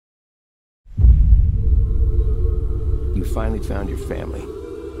finally found your family.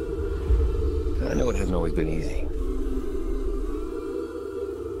 I know it hasn't always been easy.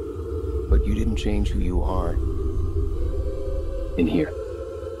 But you didn't change who you are. In here.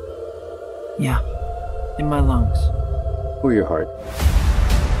 Yeah. In my lungs. Or your heart.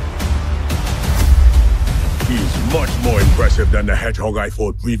 He's much more impressive than the Hedgehog I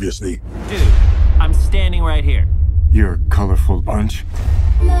fought previously. Dude, I'm standing right here. You're a colorful bunch.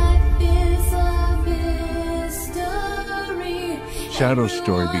 Shadow's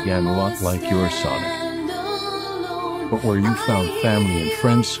story began a lot like yours, Sonic. But where you found family and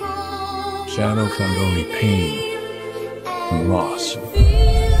friends, Shadow found only pain and loss.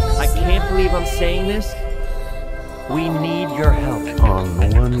 I can't believe I'm saying this. We need your help.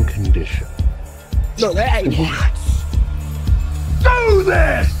 On one condition. No, that ain't what? Do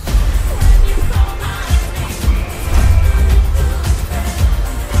this!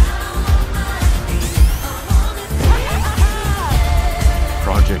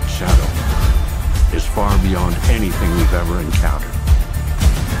 Project Shadow is far beyond anything we've ever encountered.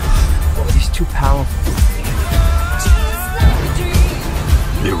 He's too powerful.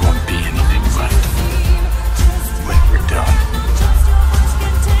 There won't be anything left when we're done.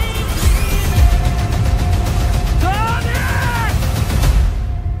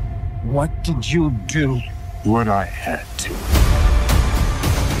 What did you do? What I had to.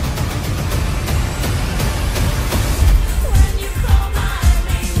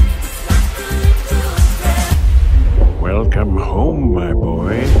 Welcome home, my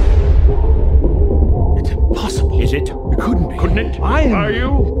boy. It's impossible. Is it? It couldn't be. Couldn't it? Are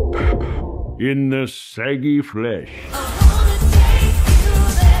you? In the saggy flesh.